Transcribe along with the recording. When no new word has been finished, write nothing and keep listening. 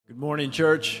Good morning,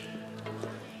 church.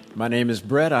 My name is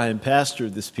Brett. I am pastor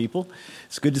of this people.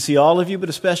 It's good to see all of you, but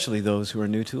especially those who are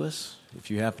new to us.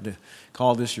 If you happen to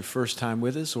call this your first time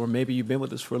with us, or maybe you've been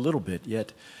with us for a little bit,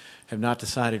 yet have not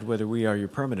decided whether we are your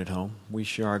permanent home, we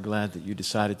sure are glad that you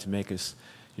decided to make us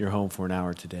your home for an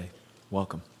hour today.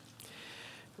 Welcome.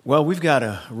 Well, we've got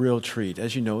a real treat.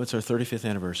 As you know, it's our 35th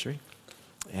anniversary.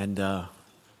 And,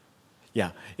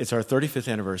 it's our 35th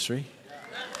anniversary.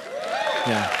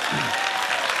 Yeah.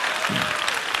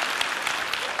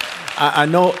 I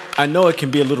know it can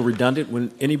be a little redundant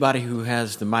when anybody who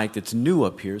has the mic that's new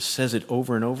up here says it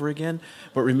over and over again.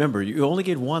 But remember, you only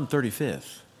get one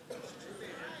 35th.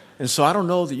 And so I don't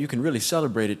know that you can really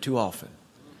celebrate it too often.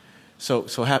 So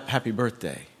happy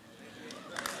birthday.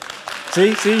 See,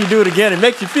 you do it again. It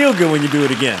makes you feel good when you do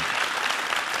it again.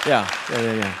 Yeah.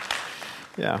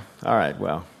 All right,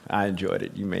 well, I enjoyed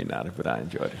it. You may not have, but I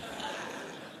enjoyed it.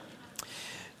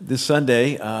 This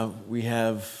Sunday, we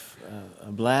have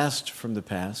a blast from the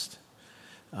past.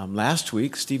 Last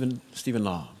week, Stephen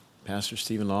Law, Pastor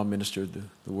Stephen Law ministered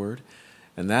the word,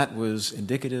 and that was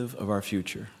indicative of our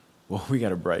future. Well, we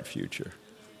got a bright future.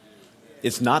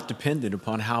 It's not dependent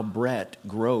upon how Brett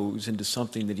grows into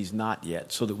something that he's not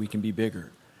yet, so that we can be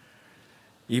bigger.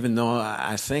 Even though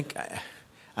I think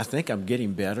I'm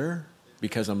getting better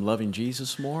because I'm loving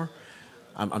Jesus more,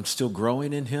 I'm still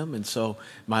growing in him, and so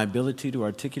my ability to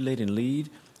articulate and lead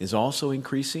is also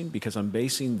increasing because I'm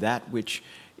basing that which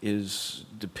is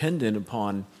dependent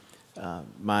upon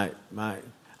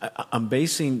I'm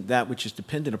basing that which is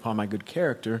dependent upon my good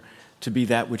character to be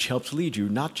that which helps lead you,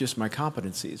 not just my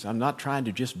competencies. I'm not trying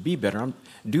to just be better, I'm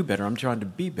trying to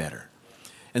be better.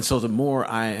 And so the more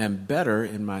I am better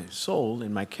in my soul,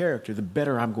 in my character, the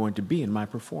better I'm going to be in my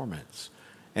performance.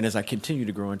 And as I continue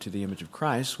to grow into the image of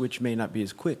Christ, which may not be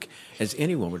as quick as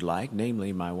anyone would like,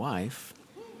 namely my wife,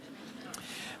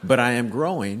 but I am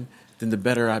growing, then the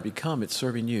better I become at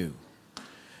serving you.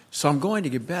 So I'm going to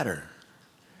get better.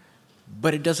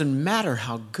 But it doesn't matter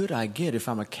how good I get if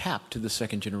I'm a cap to the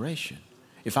second generation.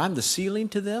 If I'm the ceiling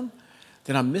to them,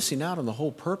 then I'm missing out on the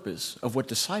whole purpose of what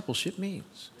discipleship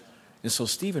means. And so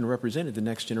Stephen represented the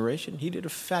next generation. He did a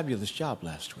fabulous job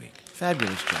last week.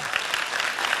 Fabulous job.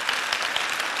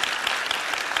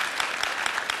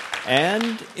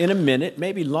 And in a minute,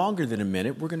 maybe longer than a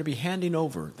minute, we're going to be handing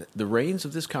over the reins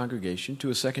of this congregation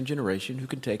to a second generation who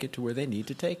can take it to where they need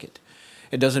to take it.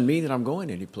 It doesn't mean that I'm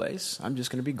going anyplace. I'm just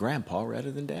going to be grandpa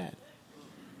rather than dad.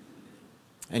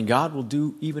 And God will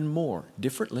do even more,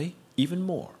 differently, even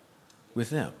more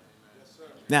with them.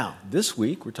 Now, this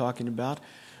week, we're talking about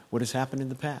what has happened in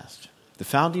the past. The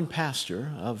founding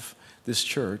pastor of this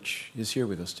church is here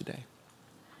with us today.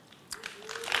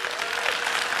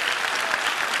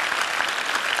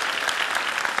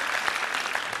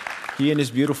 He and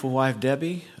his beautiful wife,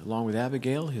 Debbie, along with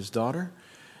Abigail, his daughter,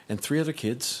 and 3 other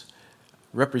kids,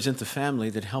 represent the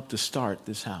family that helped to start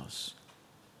this house.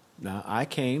 Now, I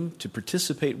came to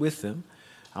participate with them.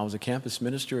 I was a campus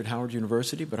minister at Howard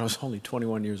University, but I was only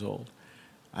 21 years old.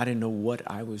 I didn't know what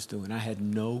I was doing. I had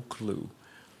no clue.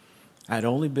 I had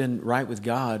only been right with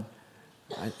God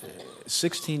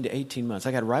 16 to 18 months.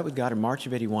 I got right with God in March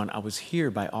of 81. I was here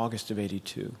by August of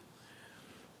 82.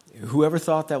 Whoever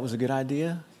thought that was a good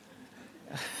idea?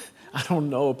 I don't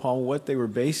know upon what they were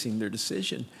basing their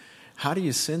decision. How do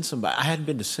you send somebody? I hadn't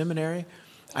been to seminary.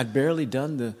 I'd barely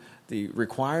done the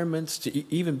requirements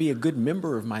to even be a good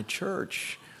member of my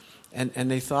church.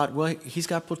 And they thought, well, he's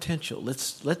got potential.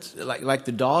 Let's like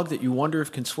the dog that you wonder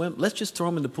if can swim, let's just throw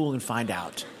him in the pool and find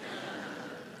out.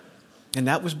 And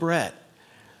that was Brett.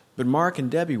 But Mark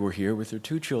and Debbie were here with their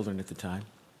 2 children at the time.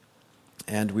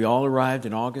 And we all arrived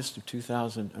in August of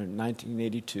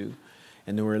 1982.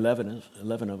 And there were 11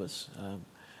 of us.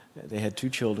 They had 2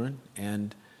 children,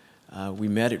 and we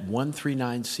met at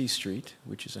 139 C Street,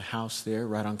 which is a house there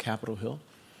right on Capitol Hill.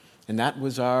 And that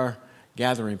was our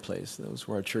gathering place. Those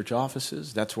were our church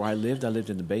offices. That's where I lived. I lived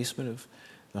in the basement of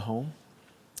the home.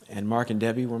 And Mark and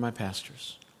Debbie were my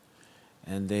pastors.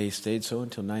 And they stayed so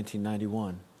until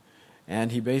 1991.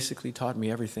 And he basically taught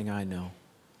me everything I know.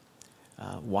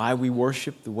 Why we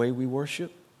worship the way we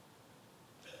worship.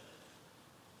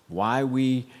 Why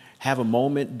we have a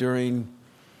moment during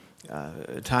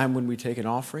a time when we take an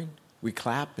offering. We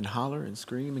clap and holler and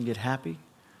scream and get happy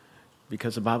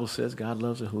because the Bible says God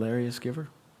loves a hilarious giver.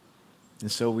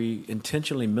 And so we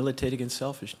intentionally militate against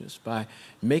selfishness by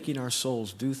making our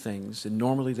souls do things that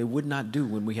normally they would not do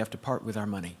when we have to part with our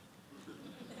money.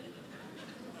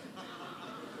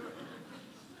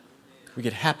 We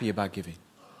get happy about giving.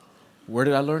 Where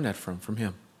did I learn that from? From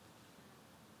him.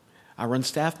 I run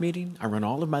staff meeting. I run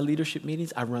all of my leadership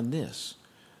meetings. I run this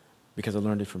because I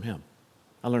learned it from him.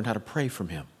 I learned how to pray from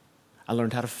him. I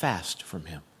learned how to fast from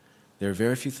him. There are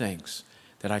very few things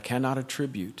that I cannot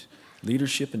attribute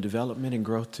leadership and development and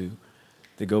growth to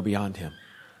that go beyond him.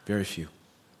 Very few.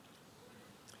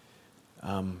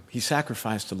 He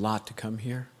sacrificed a lot to come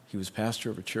here. He was pastor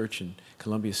of a church in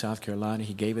Columbia, South Carolina.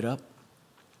 He gave it up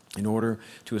in order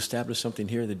to establish something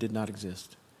here that did not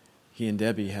exist. He and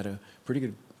Debbie had a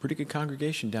pretty good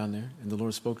congregation down there, and the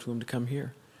Lord spoke to him to come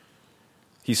here.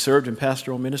 He served in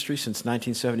pastoral ministry since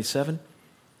 1977,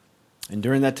 and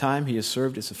during that time, he has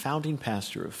served as a founding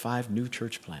pastor of 5 new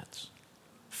church plants.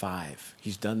 5.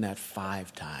 He's done that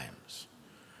 5 times.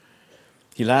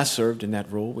 He last served in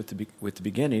that role with the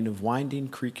beginning of Winding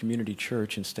Creek Community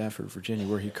Church in Stafford, Virginia,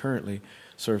 where he currently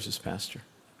serves as pastor.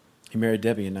 He married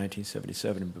Debbie in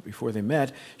 1977, but before they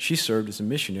met, she served as a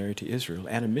missionary to Israel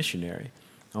and a missionary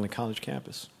on the college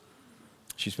campus.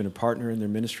 She's been a partner in their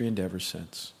ministry endeavors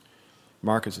since.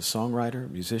 Mark is a songwriter,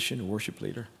 musician, a worship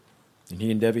leader, and he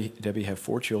and Debbie have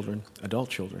 4 children, adult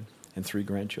children, and 3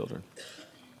 grandchildren.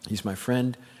 He's my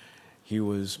friend. He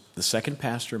was the second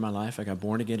pastor in my life. I got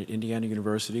born again at Indiana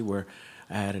University, where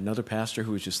I had another pastor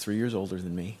who was just 3 years older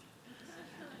than me.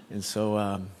 And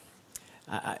so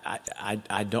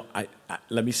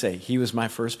let me say, he was my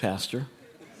first pastor.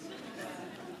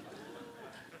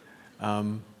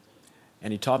 And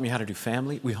he taught me how to do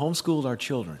family. We homeschooled our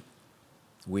children.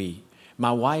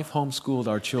 My wife homeschooled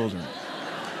our children.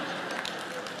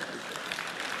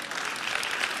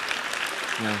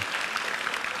 Yeah.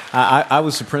 I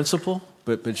was the principal,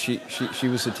 but she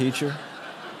was the teacher.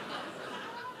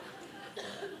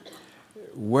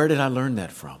 Where did I learn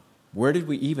that from? Where did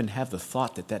we even have the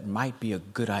thought that might be a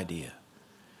good idea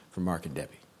for Mark and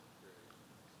Debbie?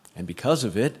 And because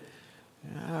of it,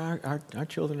 our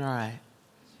children are all right.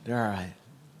 They're all right.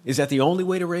 Is that the only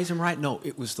way to raise them right? No,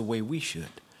 it was the way we should.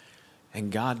 And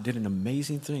God did an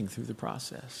amazing thing through the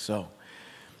process. So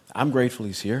I'm grateful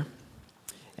he's here.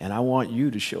 And I want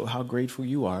you to show how grateful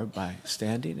you are by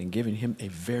standing and giving him a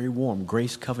very warm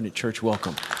Grace Covenant Church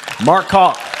welcome. Mark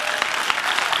Kalk.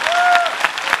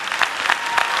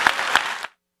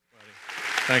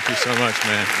 Thank you so much,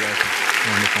 man.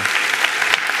 Wonderful.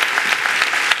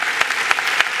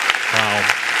 Wow.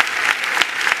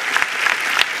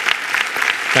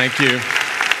 Thank you.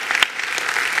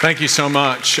 Thank you so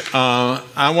much.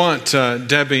 I want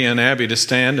Debbie and Abby to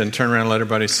stand and turn around and let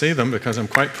everybody see them, because I'm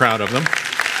quite proud of them.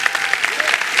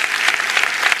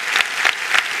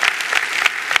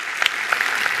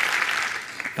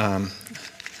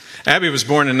 Abby was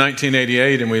born in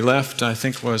 1988, and we left, I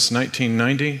think, was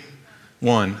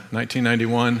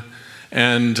 1991.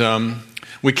 And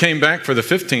we came back for the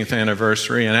 15th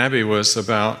anniversary, and Abby was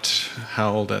about,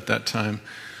 how old at that time?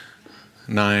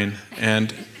 9.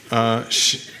 And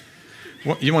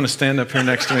you want to stand up here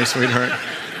next to me, sweetheart?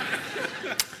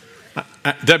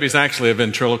 Debbie's actually a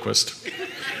ventriloquist.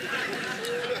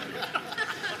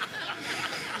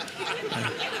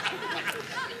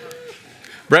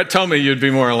 Brett told me you'd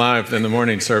be more alive than the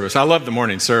morning service. I love the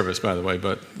morning service, by the way,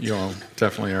 but you all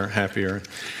definitely are happier.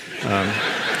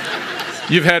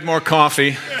 You've had more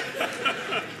coffee.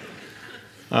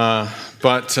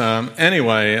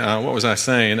 Anyway, what was I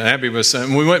saying? Abby was,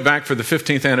 we went back for the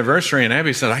 15th anniversary, and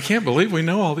Abby said, I can't believe we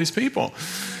know all these people.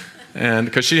 And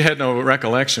because she had no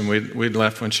recollection, we'd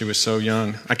left when she was so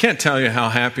young. I can't tell you how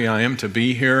happy I am to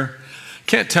be here.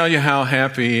 Can't tell you how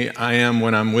happy I am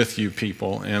when I'm with you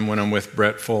people and when I'm with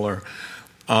Brett Fuller.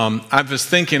 I was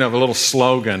thinking of a little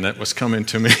slogan that was coming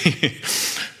to me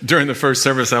during the first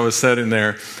service. I was sitting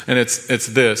there, and it's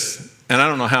this, and I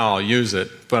don't know how I'll use it,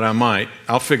 but I might.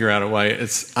 I'll figure out a way.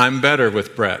 It's, I'm better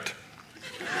with Brett.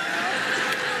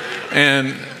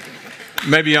 And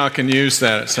maybe y'all can use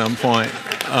that at some point.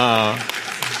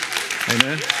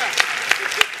 Amen?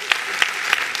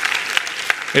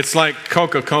 It's like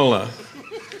Coca-Cola.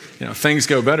 You know, things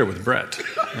go better with Brett.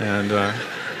 And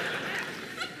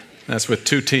that's with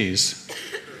 2 T's.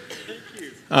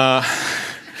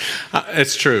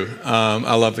 It's true.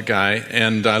 I love the guy.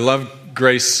 And I love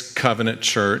Grace Covenant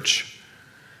Church.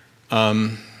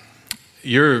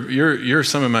 You're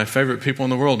some of my favorite people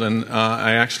in the world. And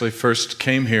I actually first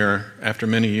came here after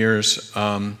many years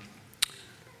about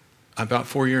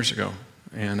 4 years ago.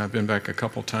 And I've been back a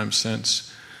couple times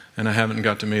since. And I haven't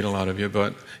got to meet a lot of you,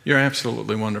 but you're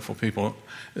absolutely wonderful people.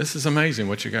 This is amazing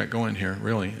what you got going here,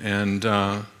 really. And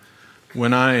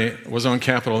when I was on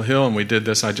Capitol Hill and we did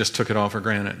this, I just took it all for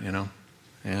granted, you know.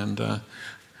 And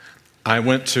I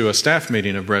went to a staff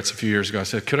meeting of Brett's a few years ago. I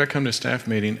said, could I come to a staff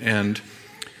meeting? And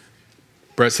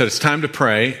Brett said, it's time to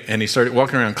pray. And he started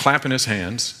walking around clapping his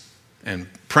hands and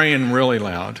praying really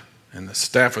loud. And the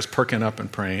staff was perking up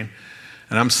and praying.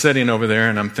 And I'm sitting over there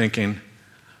and I'm thinking,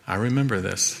 I remember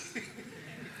this.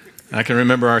 I can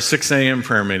remember our 6 a.m.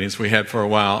 prayer meetings we had for a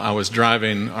while. I was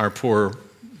driving our poor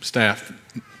staff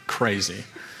crazy.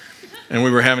 And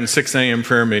we were having 6 a.m.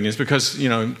 prayer meetings because,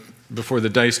 before the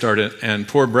day started, and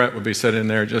poor Brett would be sitting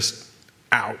there just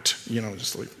out,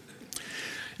 just like,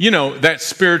 that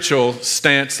spiritual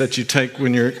stance that you take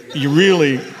when you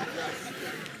really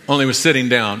only was sitting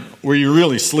down, where you're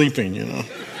really sleeping,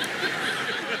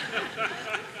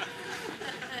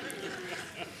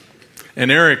 And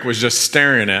Eric was just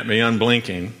staring at me,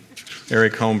 unblinking,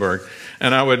 Eric Holmberg.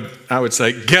 And I would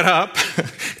say, get up,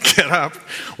 get up,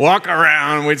 walk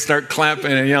around. We'd start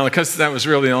clapping and yelling, because that was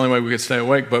really the only way we could stay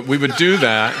awake. But we would do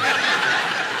that.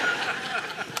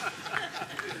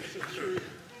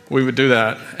 We would do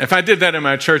that. If I did that in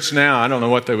my church now, I don't know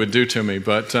what they would do to me.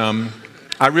 But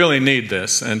I really need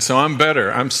this. And so I'm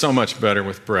better. I'm so much better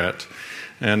with Brett.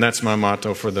 And that's my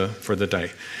motto for the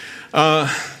day.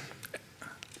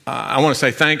 I want to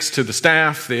say thanks to the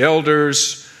staff, the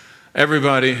elders,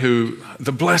 everybody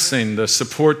the blessing, the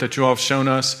support that you all have shown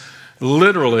us.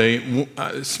 Literally,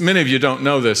 many of you don't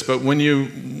know this, but when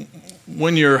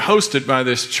you're hosted by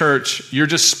this church, you're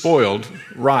just spoiled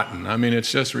rotten. I mean,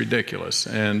 it's just ridiculous,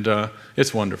 and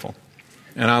it's wonderful.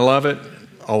 And I love it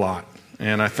a lot.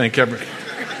 And I think can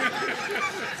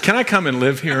I come and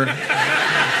live here?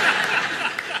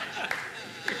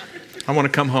 I want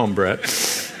to come home, Brett.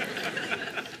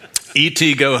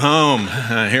 E.T. go home.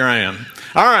 Here I am.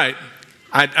 All right.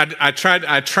 I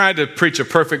tried to preach a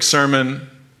perfect sermon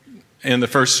in the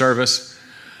first service.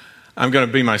 I'm going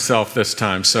to be myself this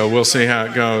time, so we'll see how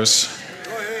it goes.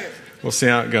 We'll see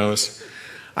how it goes.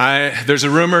 There's a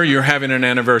rumor you're having an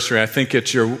anniversary. I think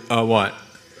it's your,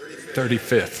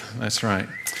 35th. That's right.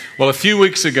 Well, a few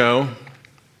weeks ago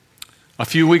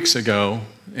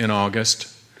in August,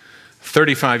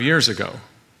 35 years ago,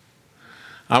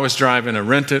 I was driving a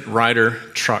rented Ryder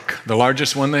truck, the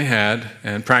largest one they had,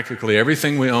 and practically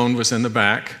everything we owned was in the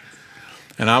back.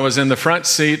 And I was in the front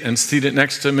seat, and seated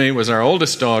next to me was our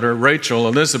oldest daughter, Rachel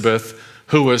Elizabeth,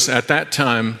 who was at that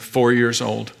time 4 years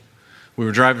old. We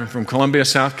were driving from Columbia,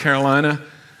 South Carolina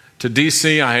to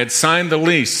D.C. I had signed the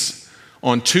lease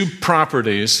on 2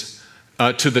 properties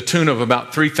to the tune of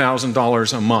about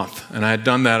 $3,000 a month. And I had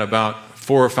done that about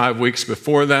 4 or 5 weeks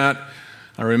before that.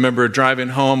 I remember driving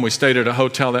home. We stayed at a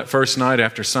hotel that first night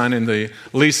after signing the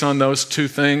lease on those 2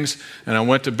 things. And I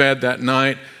went to bed that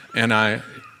night, and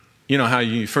you know how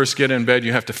you first get in bed,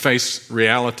 you have to face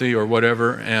reality or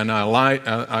whatever. And I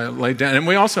laid down. And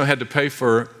we also had to pay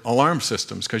for alarm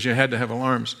systems because you had to have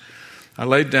alarms. I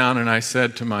laid down and I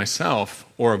said to myself,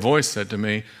 or a voice said to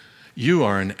me, "You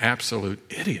are an absolute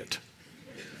idiot.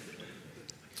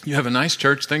 You have a nice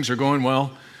church. Things are going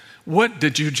well. What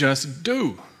did you just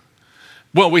do?"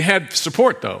 Well, we had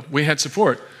support, though. We had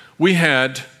support. We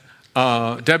had,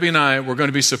 Debbie and I were going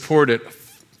to be supported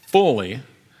fully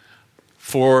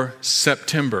for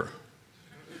September.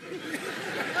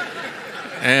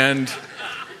 And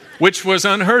which was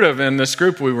unheard of in this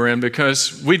group we were in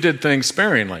because we did things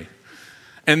sparingly.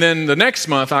 And then the next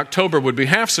month, October, would be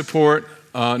half support.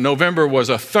 November was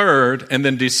a third. And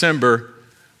then December,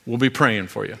 we'll be praying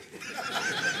for you.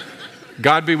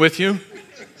 God be with you.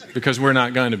 Because we're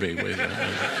not going to be with you.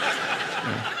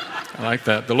 Yeah, I like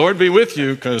that. The Lord be with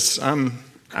you because I'm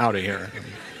out of here.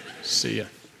 See ya.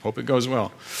 Hope it goes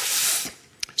well.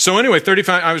 So anyway,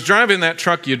 35. I was driving that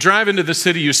truck. You drive into the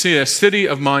city. You see a city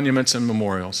of monuments and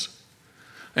memorials.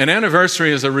 An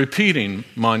anniversary is a repeating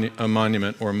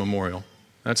monument or memorial.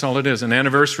 That's all it is. An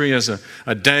anniversary is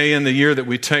a day in the year that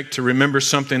we take to remember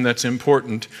something that's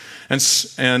important. And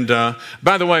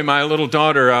by the way, my little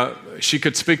daughter, she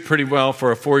could speak pretty well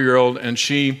for a 4-year-old, and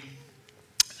she,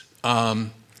 a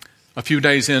few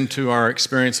days into our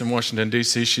experience in Washington,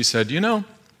 D.C., she said,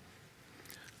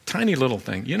 tiny little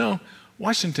thing,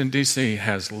 Washington, D.C.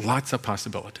 has lots of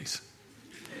possibilities.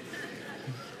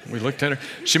 We looked at her.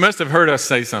 She must have heard us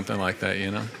say something like that,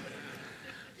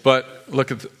 But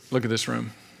look at this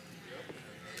room.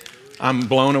 I'm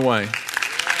blown away.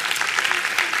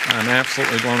 I'm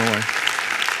absolutely blown away.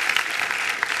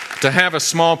 To have a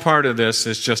small part of this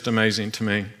is just amazing to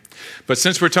me. But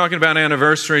since we're talking about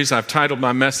anniversaries, I've titled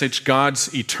my message,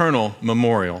 God's Eternal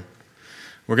Memorial.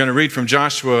 We're going to read from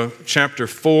Joshua chapter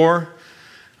 4.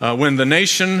 When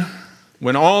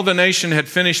all the nation had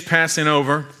finished passing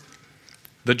over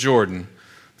the Jordan,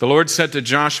 the Lord said to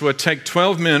Joshua, "Take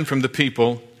 12 men from the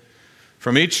people,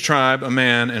 from each tribe a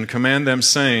man, and command them,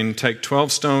 saying, Take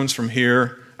 12 stones from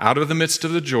here, out of the midst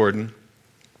of the Jordan,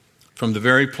 from the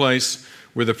very place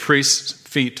where the priest's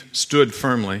feet stood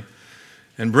firmly,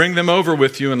 and bring them over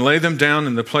with you and lay them down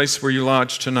in the place where you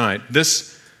lodge tonight,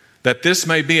 that this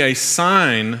may be a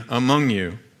sign among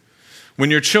you.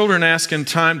 When your children ask in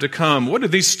time to come, what do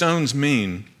these stones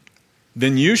mean?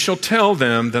 Then you shall tell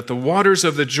them that the waters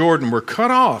of the Jordan were cut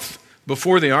off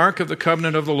before the ark of the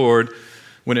covenant of the Lord.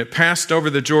 When it passed over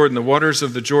the Jordan, the waters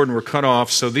of the Jordan were cut off.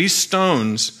 So these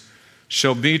stones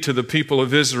shall be to the people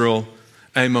of Israel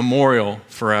a memorial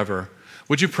forever.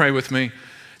 Would you pray with me?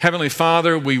 Heavenly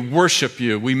Father, we worship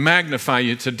you. We magnify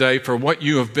you today for what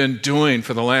you have been doing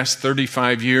for the last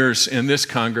 35 years in this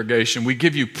congregation. We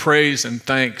give you praise and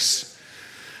thanks.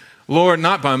 Lord,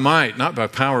 not by might, not by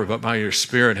power, but by your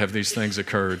Spirit have these things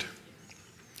occurred.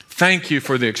 Thank you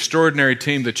for the extraordinary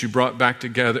team that you brought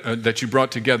together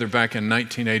back in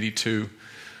 1982.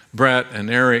 Brett and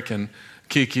Eric and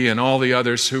Kiki and all the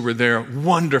others who were there.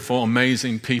 Wonderful,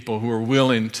 amazing people who were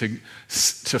willing to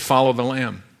follow the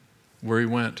Lamb where he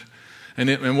went.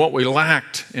 And what we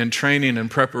lacked in training and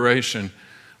preparation,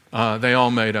 they all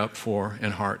made up for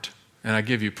in heart. And I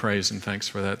give you praise and thanks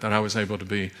for that I was able to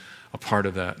be a part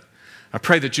of that. I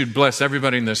pray that you'd bless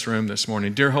everybody in this room this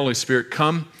morning. Dear Holy Spirit,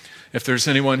 come. If there's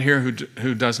anyone here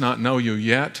who does not know you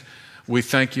yet, we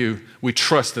thank you. We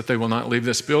trust that they will not leave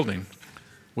this building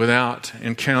without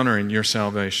encountering your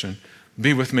salvation.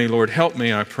 Be with me, Lord. Help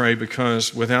me, I pray,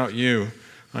 because without you,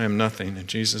 I am nothing. In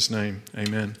Jesus' name,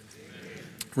 amen.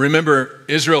 Remember,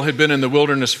 Israel had been in the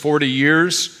wilderness 40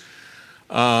 years.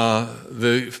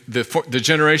 The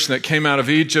generation that came out of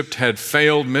Egypt had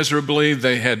failed miserably.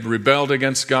 They had rebelled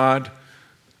against God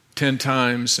 10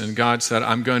 times, and God said,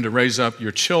 I'm going to raise up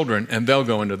your children, and they'll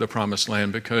go into the promised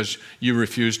land because you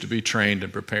refused to be trained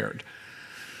and prepared.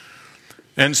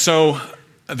 And so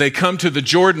they come to the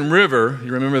Jordan River.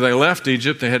 You remember they left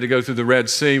Egypt. They had to go through the Red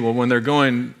Sea. Well, when they're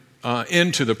going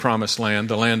into the promised land,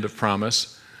 the land of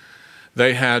promise,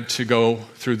 they had to go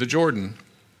through the Jordan.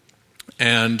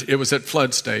 And it was at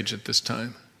flood stage at this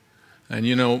time. And,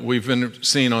 we've been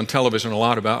seeing on television a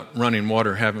lot about running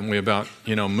water, haven't we? About,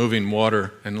 moving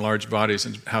water in large bodies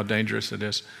and how dangerous it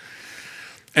is.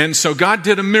 And so God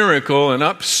did a miracle, and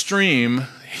upstream,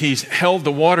 he held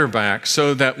the water back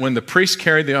so that when the priests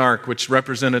carried the ark, which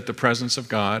represented the presence of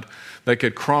God, they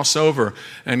could cross over.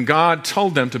 And God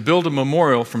told them to build a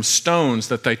memorial from stones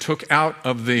that they took out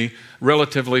of the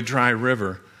relatively dry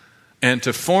river, and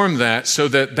to form that so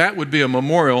that would be a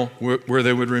memorial where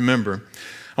they would remember.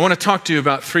 I want to talk to you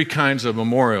about 3 kinds of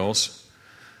memorials.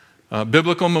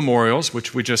 Biblical memorials,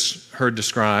 which we just heard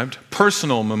described,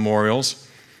 personal memorials,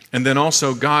 and then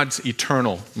also God's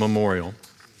eternal memorial.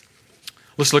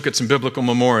 Let's look at some biblical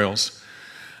memorials.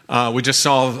 We just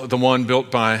saw the one built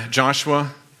by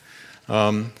Joshua.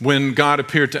 When God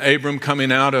appeared to Abram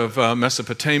coming out of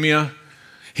Mesopotamia,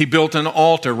 he built an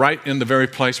altar right in the very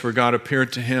place where God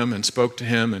appeared to him and spoke to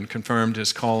him and confirmed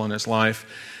his call on his life.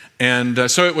 And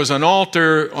so it was an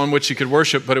altar on which he could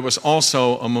worship, but it was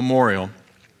also a memorial.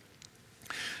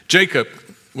 Jacob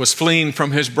was fleeing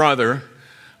from his brother.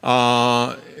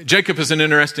 Jacob is an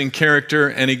interesting character,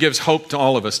 and he gives hope to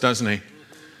all of us, doesn't he?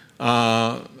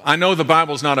 I know the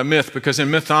Bible's not a myth, because in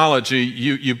mythology,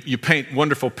 you paint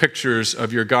wonderful pictures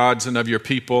of your gods and of your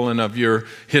people and of your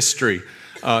history.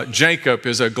 Jacob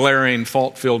is a glaring,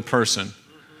 fault-filled person.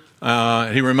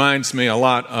 He reminds me a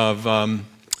lot of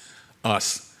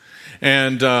us.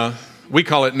 And we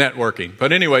call it networking.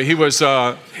 But anyway, he was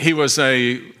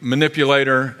a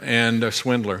manipulator and a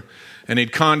swindler. And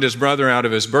he'd conned his brother out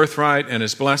of his birthright and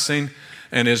his blessing.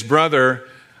 And his brother,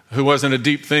 who wasn't a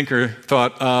deep thinker,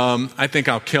 thought, I think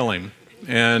I'll kill him.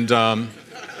 And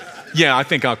I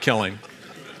think I'll kill him.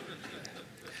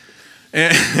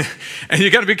 And you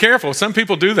got to be careful. Some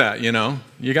people do that,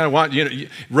 You got to watch.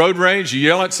 Road rage. You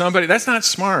yell at somebody. That's not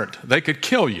smart. They could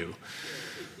kill you.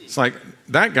 It's like,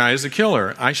 that guy is a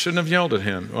killer. I shouldn't have yelled at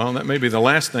him. Well, that may be the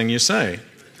last thing you say.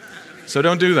 So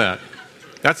don't do that.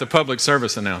 That's a public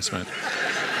service announcement.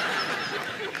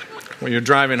 When you're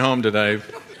driving home today,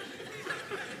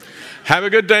 have a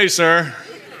good day, sir.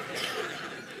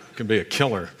 Could be a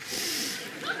killer.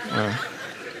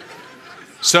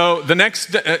 So the next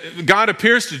day, God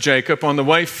appears to Jacob on the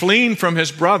way fleeing from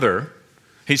his brother.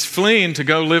 He's fleeing to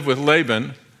go live with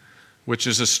Laban, which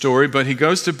is a story, but he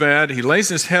goes to bed. He lays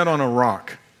his head on a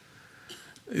rock.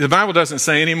 The Bible doesn't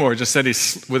say anymore. It just said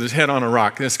he's with his head on a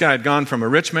rock. This guy had gone from a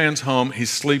rich man's home. He's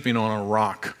sleeping on a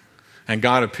rock, and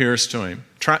God appears to him.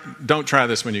 Don't try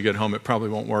this when you get home. It probably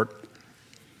won't work.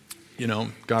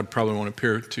 God probably won't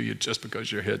appear to you just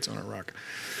because your head's on a rock.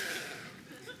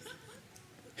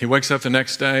 He wakes up the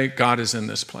next day. God is in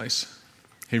this place.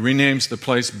 He renames the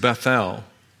place Bethel,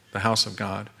 the house of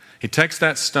God. He takes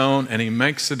that stone and he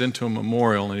makes it into a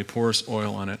memorial and he pours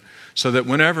oil on it so that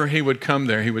whenever he would come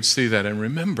there, he would see that and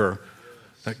remember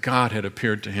that God had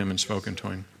appeared to him and spoken to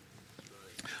him.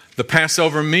 The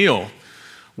Passover meal,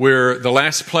 where the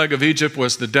last plague of Egypt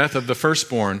was the death of the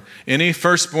firstborn. Any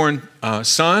firstborn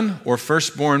son or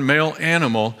firstborn male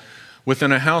animal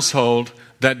within a household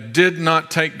that did not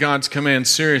take God's command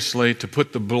seriously to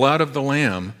put the blood of the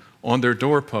lamb on their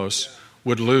doorposts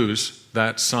would lose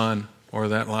that son or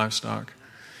that livestock.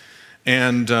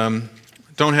 And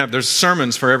there's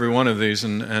sermons for every one of these,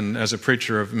 and as a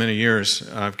preacher of many years,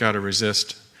 I've got to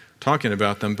resist talking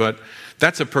about them, but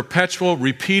that's a perpetual,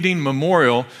 repeating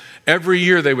memorial. Every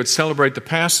year they would celebrate the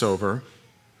Passover,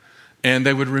 and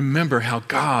they would remember how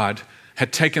God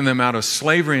had taken them out of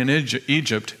slavery in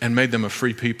Egypt and made them a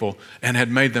free people and had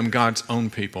made them God's own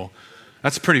people.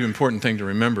 That's a pretty important thing to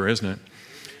remember, isn't it?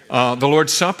 The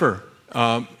Lord's Supper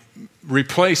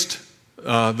replaced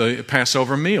the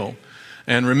Passover meal.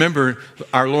 And remember,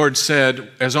 our Lord said,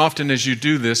 as often as you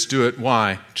do this, do it,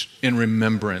 why? In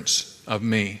remembrance of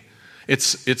me.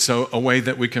 It's a way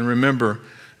that we can remember.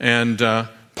 And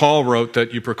Paul wrote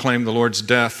that you proclaim the Lord's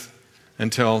death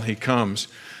until he comes.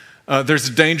 There's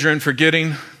a danger in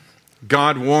forgetting.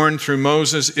 God warned through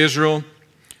Moses, Israel,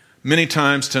 many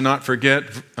times to not forget.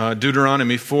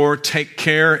 Deuteronomy 4, take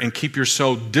care and keep your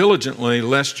soul diligently,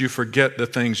 lest you forget the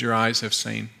things your eyes have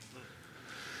seen.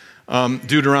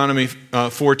 Deuteronomy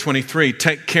 4:23,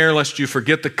 take care lest you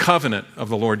forget the covenant of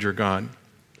the Lord your God.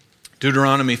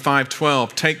 Deuteronomy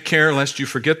 5:12, take care lest you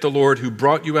forget the Lord who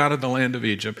brought you out of the land of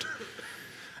Egypt,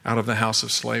 out of the house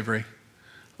of slavery.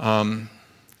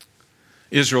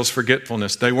 Israel's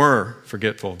forgetfulness, they were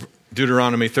forgetful.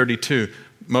 Deuteronomy 32,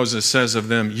 Moses says of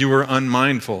them, you were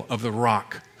unmindful of the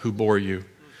rock who bore you.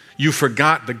 You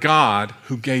forgot the God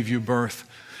who gave you birth.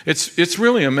 It's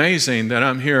really amazing that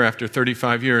I'm here after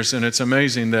 35 years, and it's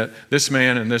amazing that this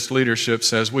man and this leadership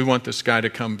says, we want this guy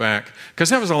to come back. Because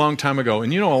that was a long time ago.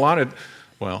 And not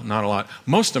a lot,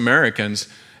 most Americans,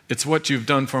 it's what you've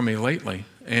done for me lately.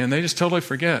 And they just totally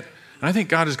forget. And I think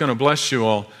God is going to bless you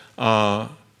all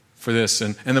for this.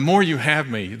 And the more you have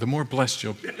me, the more blessed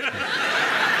you'll be.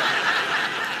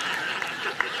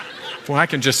 Boy, I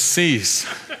can just seize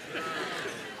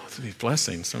these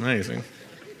blessings. Amazing.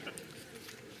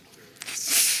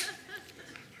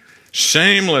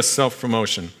 Shameless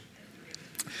self-promotion.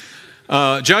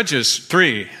 Judges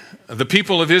 3. The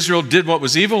people of Israel did what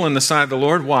was evil in the sight of the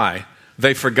Lord. Why?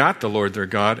 They forgot the Lord their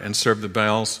God and served the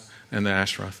Baals and the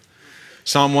Ashtoreth.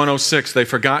 Psalm 106. They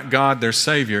forgot God, their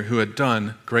Savior, who had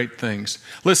done great things.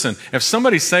 Listen, if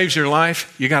somebody saves your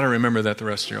life, you got to remember that the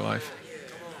rest of your life.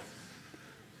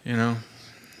 You know?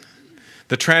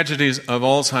 The tragedies of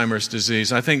Alzheimer's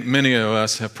disease. I think many of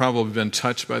us have probably been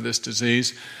touched by this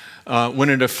disease. When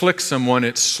it afflicts someone,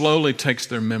 it slowly takes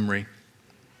their memory.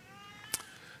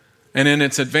 And in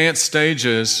its advanced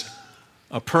stages,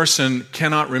 a person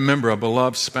cannot remember a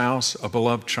beloved spouse, a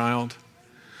beloved child.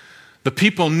 The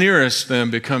people nearest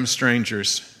them become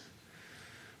strangers.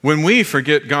 When we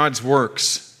forget God's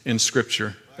works in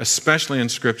Scripture, especially in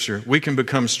Scripture, we can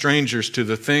become strangers to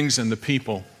the things and the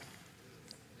people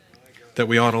that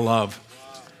we ought to love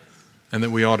and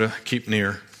that we ought to keep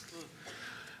near.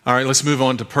 All right, let's move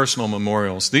on to personal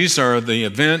memorials. These are the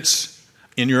events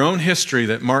in your own history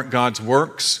that mark God's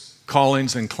works,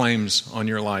 callings, and claims on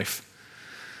your life.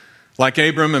 Like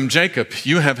Abram and Jacob,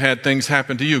 you have had things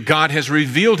happen to you. God has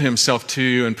revealed himself to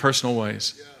you in personal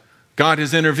ways. God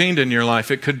has intervened in your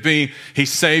life. It could be he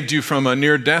saved you from a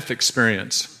near-death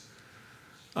experience.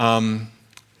 I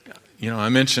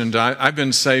mentioned I've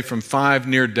been saved from 5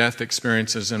 near-death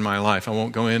experiences in my life. I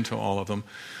won't go into all of them.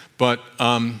 But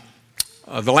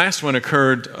the last one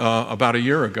occurred about a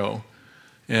year ago,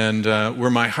 and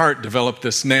where my heart developed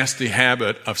this nasty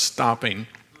habit of stopping.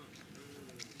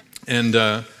 And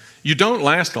you don't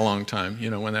last a long time,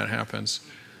 when that happens.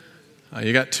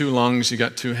 You got 2 lungs, you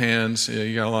got 2 hands,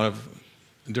 you got a lot of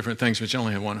different things, but you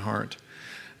only have 1 heart.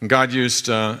 And God used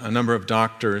a number of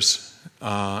doctors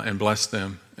and blessed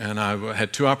them. And I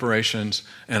had 2 operations,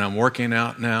 and I'm working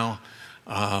out now.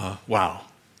 Wow.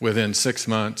 Within 6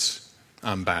 months,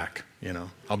 I'm back.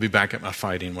 I'll be back at my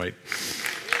fighting weight.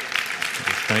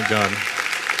 Thank God.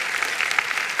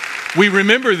 We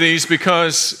remember these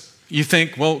because you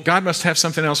think, well, God must have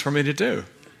something else for me to do.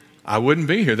 I wouldn't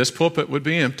be here. This pulpit would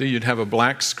be empty. You'd have a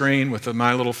black screen with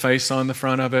my little face on the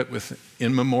front of it with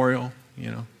in memorial,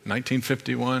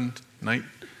 1951,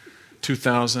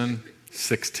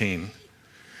 2016.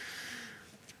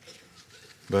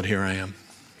 But here I am.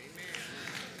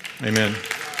 Amen.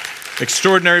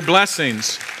 Extraordinary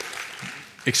blessings.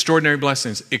 Extraordinary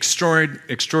blessings.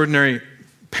 Extraordinary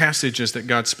passages that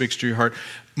God speaks to your heart,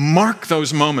 mark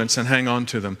those moments and hang on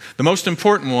to them. The most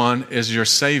important one is your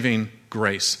saving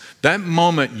grace. That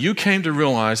moment you came to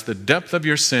realize the depth of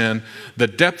your sin, the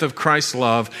depth of Christ's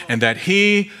love, and that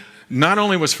He not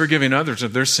only was forgiving others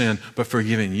of their sin, but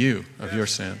forgiving you of your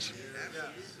sins.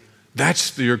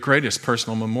 That's your greatest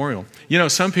personal memorial. You know,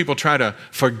 some people try to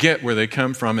forget where they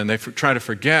come from, and they try to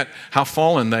forget how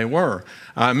fallen they were.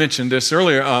 I mentioned this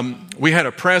earlier. We had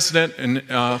a president,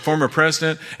 former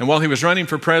president, and while he was running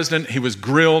for president, he was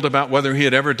grilled about whether he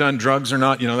had ever done drugs or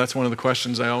not. You know, that's one of the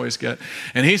questions I always get.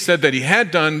 And he said that he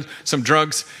had done some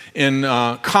drugs in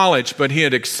college, but he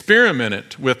had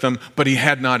experimented with them, but he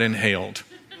had not inhaled.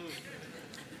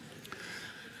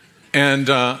 And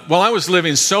while I was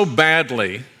living so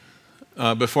badly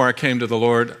before I came to the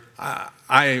Lord,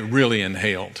 I really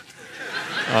inhaled.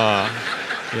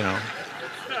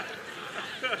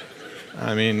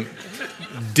 I mean,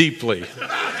 deeply.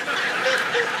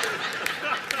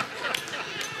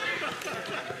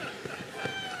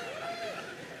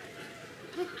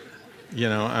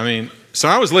 So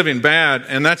I was living bad,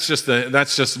 and that's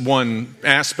just one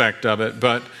aspect of it.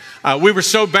 But we were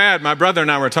so bad. My brother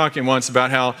and I were talking once about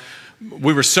how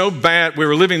we were so bad, we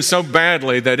were living so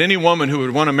badly that any woman who would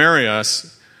want to marry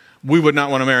us, we would not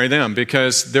want to marry them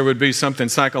because there would be something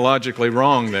psychologically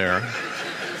wrong there.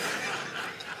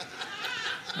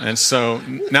 And so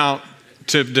now,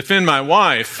 to defend my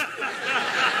wife,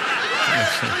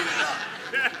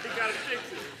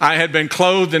 I had been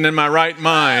clothed and in my right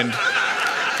mind.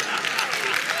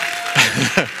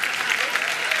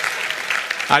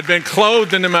 I'd been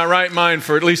clothed and in my right mind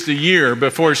for at least a year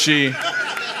before she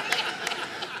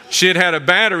had a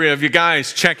battery of you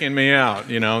guys checking me out.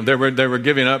 You know, they were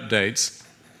giving updates.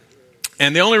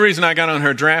 And the only reason I got on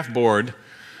her draft board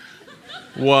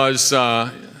was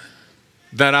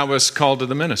that I was called to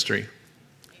the ministry.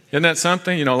 Isn't that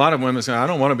something? You know, a lot of women say, I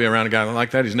don't want to be around a guy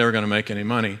like that. He's never going to make any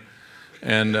money.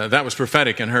 And that was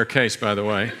prophetic in her case, by the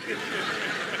way.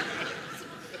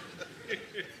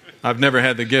 I've never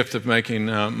had the gift of making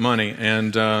money.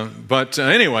 But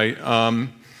anyway,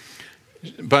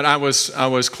 but I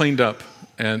was cleaned up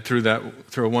and through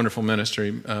a wonderful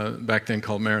ministry back then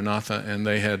called Maranatha, and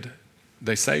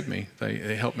they saved me.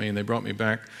 They helped me and they brought me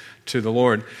back to the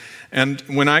Lord. And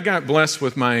when I got blessed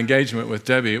with my engagement with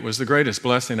Debbie, it was the greatest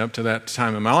blessing up to that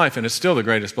time in my life, and it's still the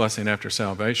greatest blessing after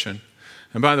salvation.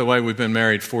 And by the way, we've been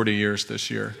married 40 years this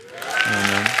year.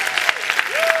 And,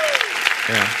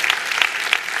 yeah.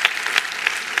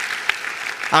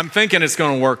 I'm thinking it's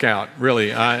going to work out,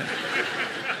 really. I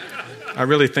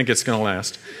really think it's going to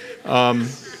last.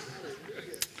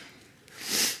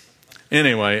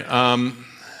 Anyway,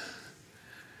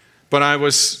 but I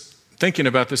was thinking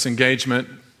about this engagement.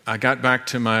 I got back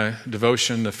to my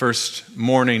devotion the first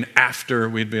morning after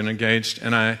we'd been engaged,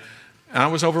 and I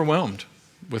was overwhelmed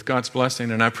with God's blessing,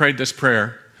 and I prayed this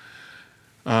prayer,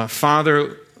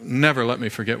 Father, never let me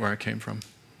forget where I came from.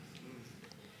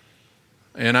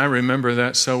 And I remember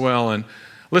that so well. And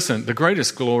listen, the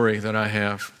greatest glory that I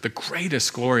have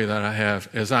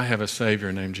is I have a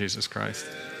Savior named Jesus Christ.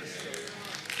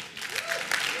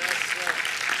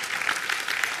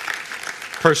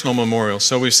 Personal memorial.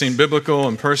 So we've seen biblical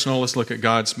and personal. Let's look at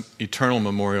God's eternal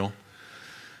memorial.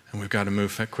 And we've got to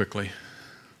move quickly.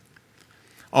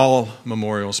 All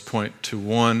memorials point to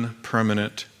one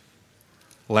permanent,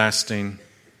 lasting,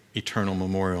 eternal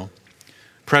memorial.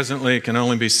 Presently, it can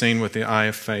only be seen with the eye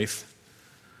of faith.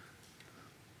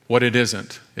 What it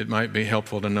isn't, it might be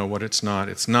helpful to know what it's not.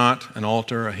 It's not an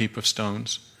altar, a heap of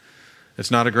stones. It's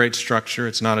not a great structure.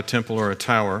 It's not a temple or a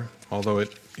tower, although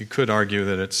you could argue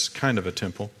that it's kind of a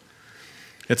temple.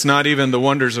 It's not even the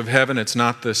wonders of heaven. It's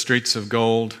not the streets of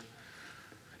gold.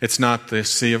 It's not the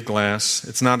sea of glass.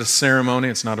 It's not a ceremony.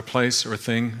 It's not a place or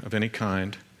thing of any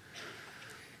kind.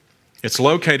 It's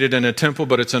located in a temple,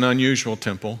 but it's an unusual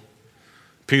temple.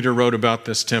 Peter wrote about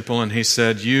this temple, and he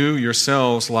said, you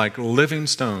yourselves, like living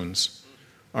stones,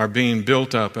 are being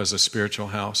built up as a spiritual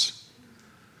house.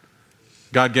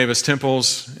 God gave us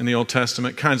temples in the Old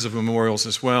Testament, kinds of memorials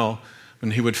as well,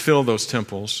 and He would fill those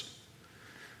temples.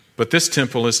 But this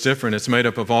temple is different. It's made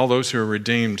up of all those who are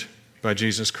redeemed by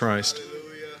Jesus Christ.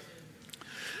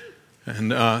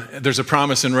 And there's a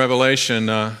promise in Revelation,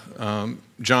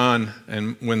 John,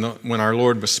 and when our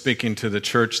Lord was speaking to the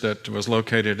church that was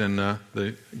located in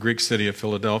the Greek city of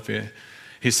Philadelphia,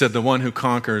 He said, the one who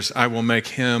conquers, I will make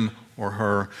him or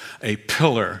her a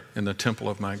pillar in the temple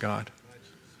of my God.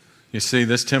 You see,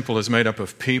 this temple is made up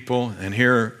of people, and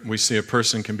here we see a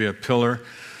person can be a pillar.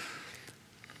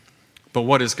 But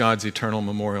what is God's eternal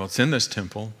memorial? It's in this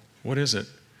temple. What is it?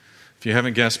 If you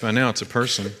haven't guessed by now, it's a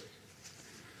person.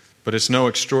 but it's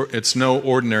no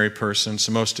ordinary person. It's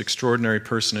the most extraordinary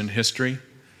person in history.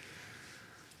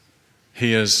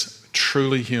 He is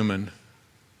truly human,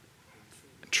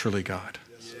 truly God.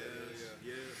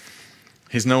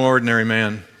 He's no ordinary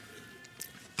man.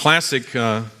 Classic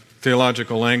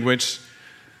theological language.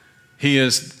 He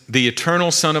is the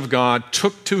eternal Son of God,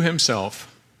 took to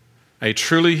himself a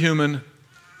truly human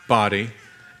body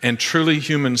and truly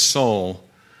human soul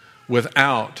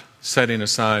without setting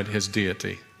aside his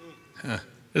deity.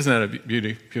 Isn't that a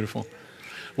beautiful?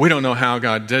 We don't know how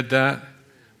God did that,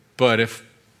 but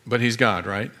he's God,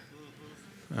 right?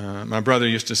 My brother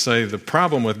used to say the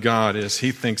problem with God is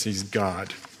he thinks he's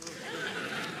God.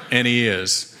 And he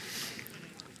is.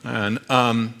 And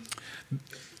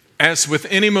as with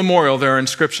any memorial, there are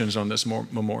inscriptions on this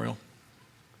memorial.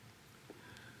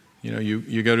 You know,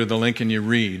 you go to the link and you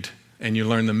read, and you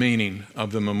learn the meaning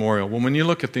of the memorial. Well, when you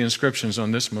look at the inscriptions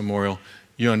on this memorial,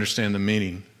 you understand the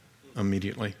meaning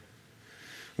immediately.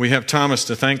 We have Thomas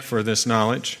to thank for this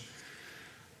knowledge.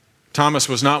 Thomas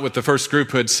was not with the first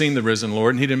group who had seen the risen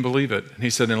Lord, and he didn't believe it. He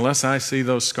said, unless I see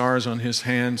those scars on his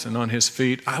hands and on his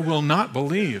feet, I will not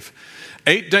believe.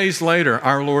 8 days later,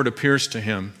 our Lord appears to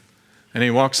him, and he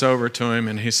walks over to him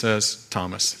and he says,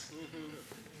 Thomas.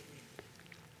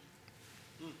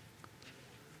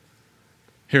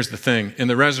 Here's the thing. In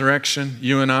the resurrection,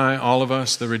 you and I, all of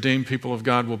us, the redeemed people of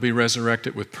God, will be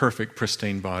resurrected with perfect,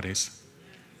 pristine bodies.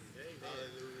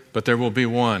 But there will be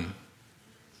one,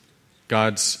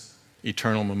 God's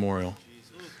eternal memorial,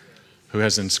 who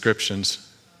has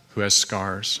inscriptions, who has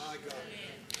scars.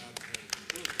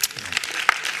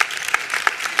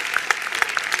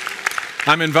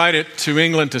 I'm invited to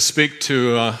England to speak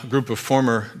to a group of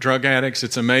former drug addicts.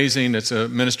 It's amazing. It's a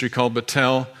ministry called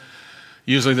Batel.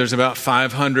 Usually there's about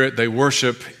 500. They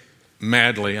worship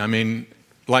madly. I mean,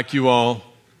 like you all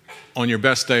on your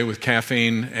best day with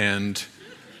caffeine and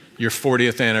your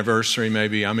 40th anniversary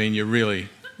maybe. I mean, you're really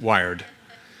wired.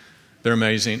 They're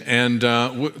amazing. And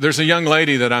there's a young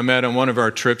lady that I met on one of our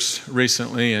trips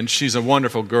recently, and she's a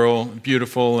wonderful girl,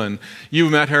 beautiful. And you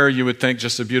met her, you would think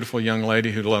just a beautiful young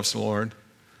lady who loves the Lord,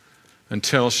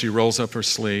 until she rolls up her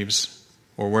sleeves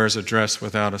or wears a dress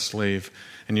without a sleeve,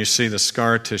 and you see the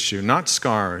scar tissue, not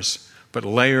scars, but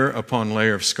layer upon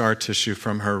layer of scar tissue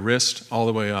from her wrist all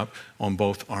the way up on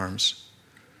both arms.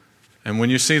 And when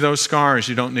you see those scars,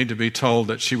 you don't need to be told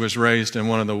that she was raised in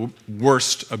one of the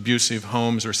worst abusive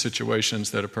homes or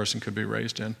situations that a person could be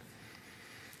raised in.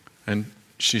 And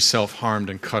she self-harmed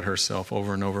and cut herself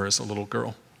over and over as a little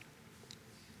girl.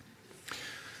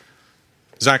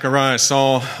 Zechariah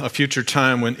saw a future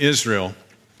time when Israel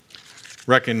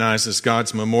recognizes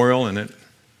God's memorial in it,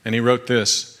 and he wrote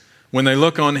this, when they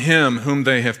look on him whom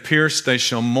they have pierced, they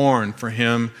shall mourn for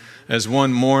him as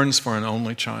one mourns for an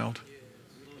only child.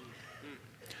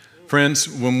 Friends,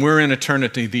 when we're in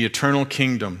eternity, the eternal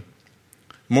kingdom,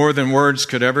 more than words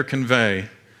could ever convey,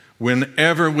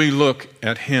 whenever we look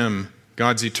at him,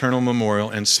 God's eternal memorial,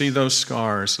 and see those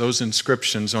scars, those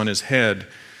inscriptions on his head,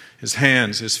 his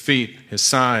hands, his feet, his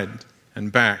side,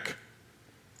 and back,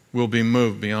 we'll be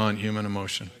moved beyond human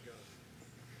emotion.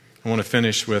 I want to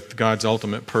finish with God's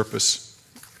ultimate purpose.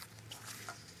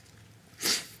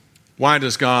 Why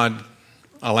does God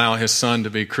allow his son to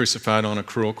be crucified on a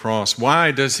cruel cross?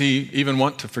 Why does he even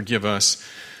want to forgive us?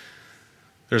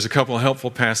 There's a couple of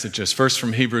helpful passages. First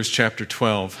from Hebrews chapter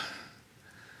 12.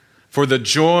 For the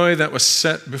joy that was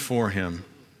set before him,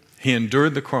 he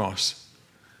endured the cross,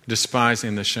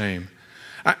 despising the shame.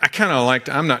 I kind of like,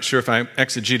 I'm not sure if I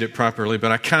exegete it properly,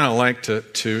 but I kind of like to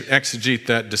exegete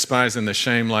that despising the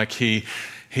shame like he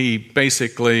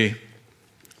basically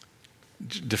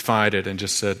defied it and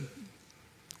just said,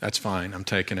 that's fine, I'm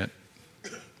taking it.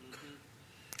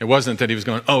 It wasn't that he was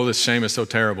going, oh, this shame is so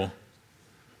terrible.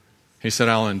 He said,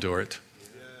 I'll endure it.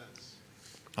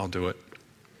 I'll do it.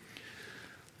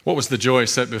 What was the joy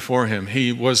set before him?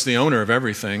 He was the owner of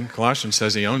everything. Colossians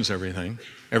says he owns everything.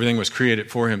 Everything was created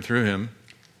for him through him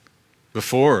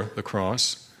before the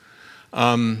cross.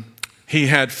 He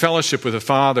had fellowship with the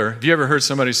Father. Have you ever heard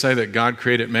somebody say that God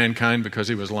created mankind because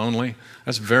he was lonely?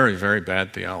 That's very, very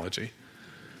bad theology.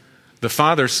 The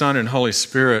Father, Son, and Holy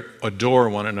Spirit adore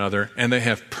one another, and they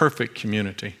have perfect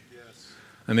community. Yes.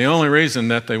 And the only reason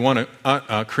that they want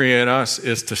to create us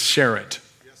is to share it.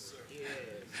 Yes, sir.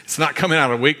 It's not coming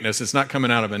out of weakness. It's not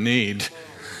coming out of a need.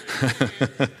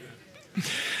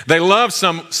 They love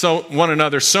one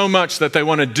another so much that they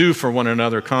want to do for one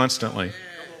another constantly.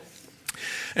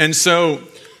 And so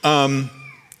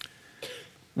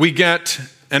we get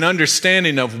an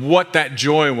understanding of what that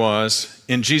joy was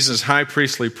in Jesus' high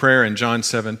priestly prayer in John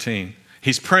 17.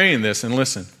 He's praying this, and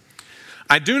listen.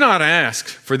 I do not ask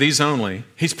for these only.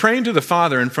 He's praying to the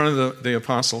Father in front of the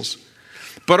apostles,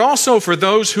 but also for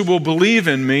those who will believe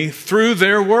in me through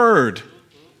their word.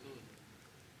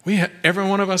 Every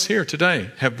one of us here today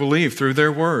have believed through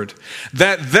their word,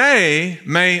 that they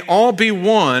may all be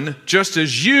one, just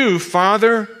as you,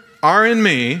 Father, are in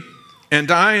me,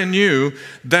 and I in you,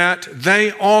 that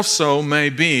they also may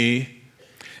be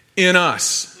in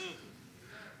us.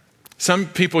 Some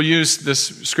people use this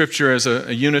scripture as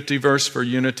a unity verse for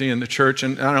unity in the church,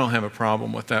 and I don't have a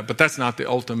problem with that, but that's not the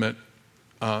ultimate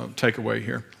takeaway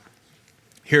here.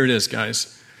 Here it is,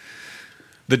 guys.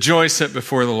 The joy set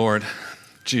before the Lord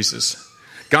Jesus.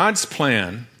 God's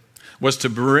plan was to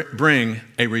bring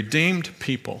a redeemed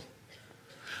people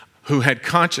who had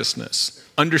consciousness,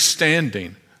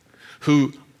 understanding,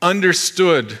 who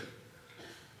understood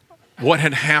what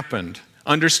had happened,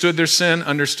 understood their sin,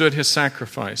 understood his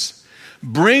sacrifice.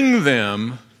 Bring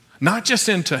them not just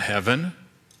into heaven,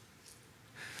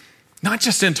 not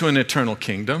just into an eternal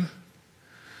kingdom,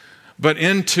 but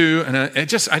into, and I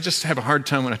just have a hard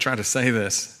time when I try to say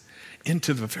this,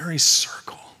 into the very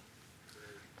circle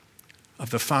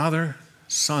of the Father,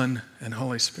 Son, and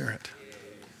Holy Spirit.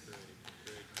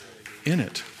 In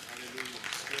it.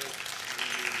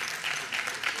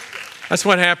 That's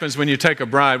what happens when you take a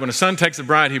bride. When a son takes a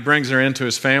bride, he brings her into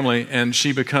his family, and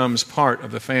she becomes part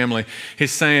of the family.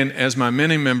 He's saying, as my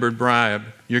many-membered bride,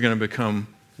 you're going to become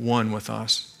one with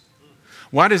us.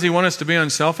 Why does he want us to be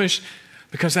unselfish?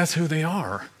 Because that's who they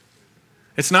are.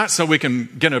 It's not so we can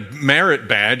get a merit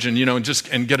badge and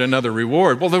and get another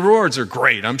reward. Well, the rewards are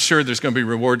great. I'm sure there's going to be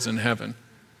rewards in heaven.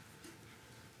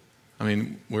 I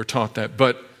mean, we're taught that.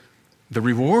 But the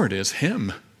reward is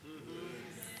him.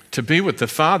 To be with the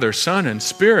Father, Son, and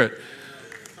Spirit.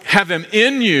 Have them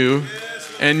in you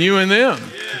and you in them.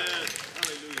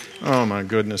 Oh, my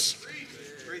goodness.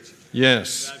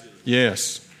 Yes,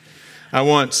 yes. I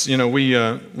once,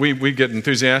 we get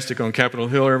enthusiastic on Capitol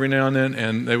Hill every now and then,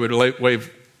 and they would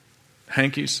wave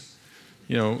hankies.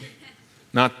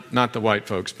 Not the white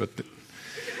folks, but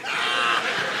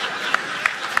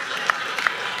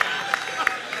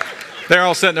they're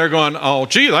all sitting there going, "Oh,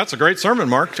 gee, that's a great sermon,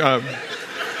 Mark.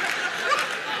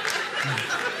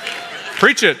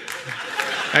 Preach it.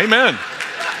 Amen.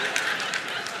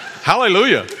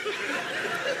 Hallelujah."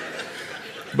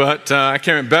 But I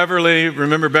can't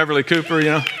remember Beverly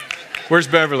Cooper, Where's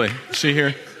Beverly? Is she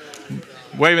here?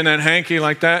 Waving that hanky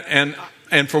like that. And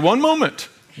for one moment,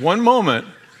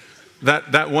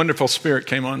 that wonderful spirit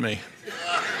came on me.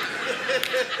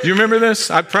 Do you remember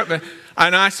this?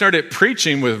 And I started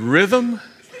preaching with rhythm.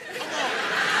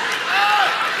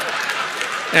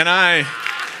 And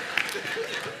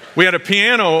we had a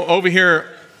piano over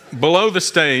here below the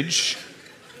stage,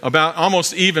 about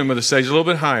almost even with the stage, a little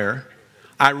bit higher.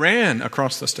 I ran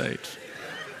across the stage.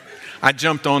 I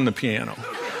jumped on the piano,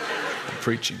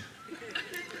 preaching.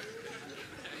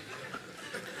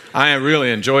 I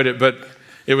really enjoyed it, but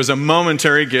it was a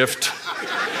momentary gift.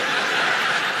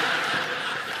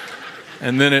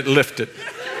 And then it lifted.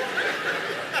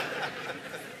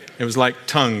 It was like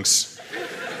tongues,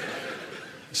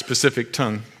 a specific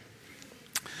tongue.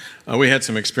 We had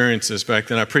some experiences back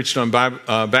then. I preached on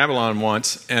Babylon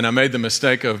once, and I made the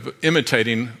mistake of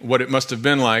imitating what it must have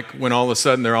been like when all of a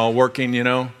sudden they're all working,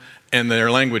 and their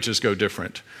languages go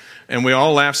different. And we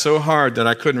all laughed so hard that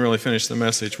I couldn't really finish the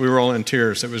message. We were all in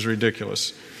tears. It was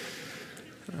ridiculous.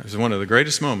 It was one of the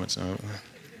greatest moments.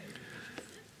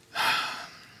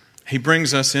 He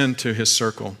brings us into his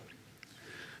circle.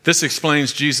 This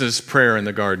explains Jesus' prayer in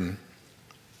the garden.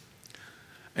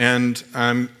 And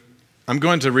I'm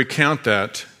going to recount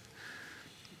that.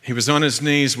 He was on his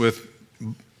knees with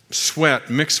sweat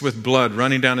mixed with blood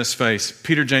running down his face.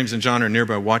 Peter, James, and John are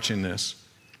nearby watching this.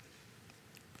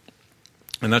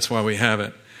 And that's why we have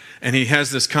it. And he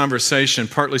has this conversation,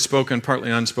 partly spoken,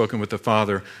 partly unspoken, with the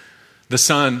Father. The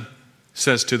Son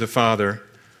says to the Father,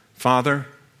 "Father,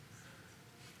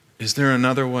 is there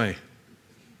another way?"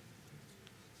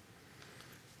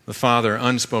 The Father,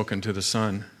 unspoken, to the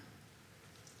Son,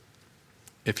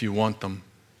 "If you want them,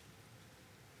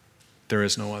 there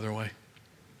is no other way."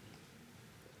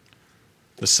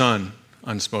 The Son,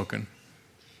 unspoken,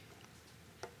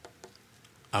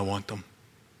 "I want them.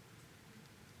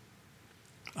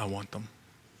 I want them."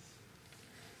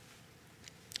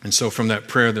 And so from that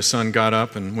prayer, the Son got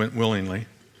up and went willingly.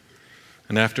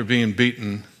 And after being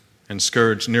beaten and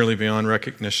scourged nearly beyond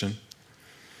recognition,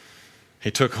 he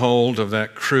took hold of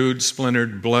that crude,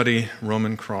 splintered, bloody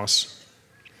Roman cross.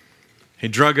 He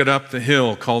drug it up the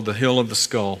hill called the Hill of the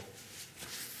Skull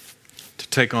to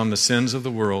take on the sins of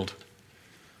the world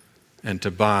and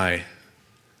to buy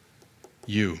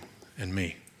you and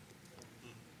me.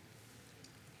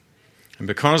 And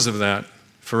because of that,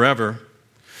 forever,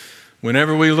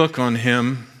 whenever we look on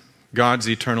him, God's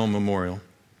eternal memorial,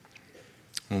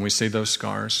 when we see those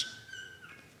scars,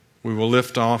 we will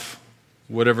lift off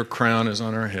whatever crown is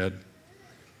on our head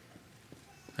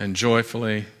and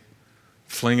joyfully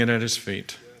fling it at his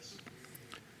feet.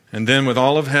 And then with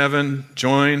all of heaven,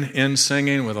 join in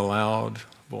singing with a loud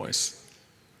voice.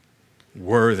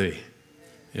 Worthy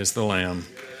is the Lamb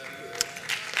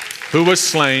who was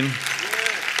slain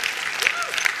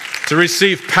to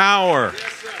receive power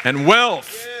and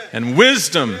wealth and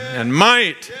wisdom and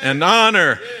might and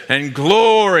honor and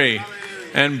glory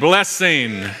and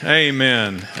blessing.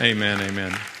 Amen. Amen.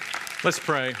 Amen. Let's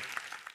pray.